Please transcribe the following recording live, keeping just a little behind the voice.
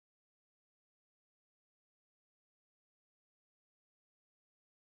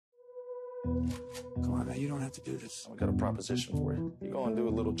Come on, man, you don't have to do this. I got a proposition for you. You go and do a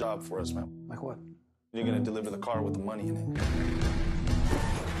little job for us, man. Like what? You're gonna deliver the car with the money in it.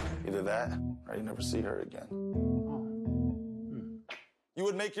 Either that, or you never see her again. You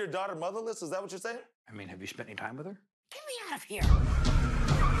would make your daughter motherless? Is that what you're saying? I mean, have you spent any time with her? Get me out of here.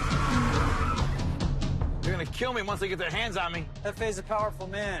 They're gonna kill me once they get their hands on me. Hefe's a powerful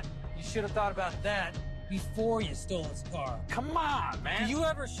man. You should have thought about that before you stole his car. Come on, man. Do you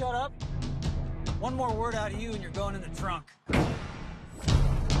ever shut up? One more word out of you and you're going in the trunk. Been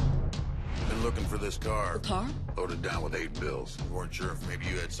looking for this car. The car? Loaded down with 8 bills. We weren't sure if maybe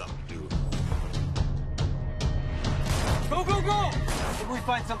you had something to do with it. Go, go, go! Maybe we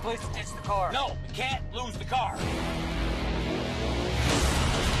find some place to ditch the car. No, we can't lose the car.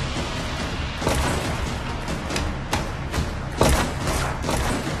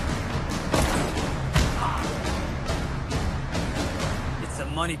 It's a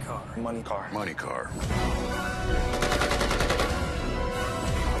money car. Money car. Money car.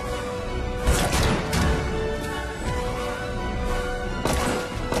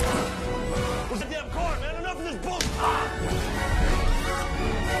 Where's the damn car, man? Enough of this bullshit!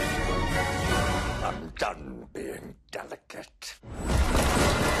 I'm done being delicate.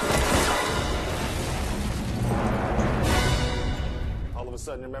 All of a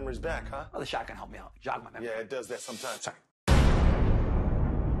sudden, your memory's back, huh? Oh, the shotgun helped me out. Jog my memory. Yeah, it does that sometimes. Sorry.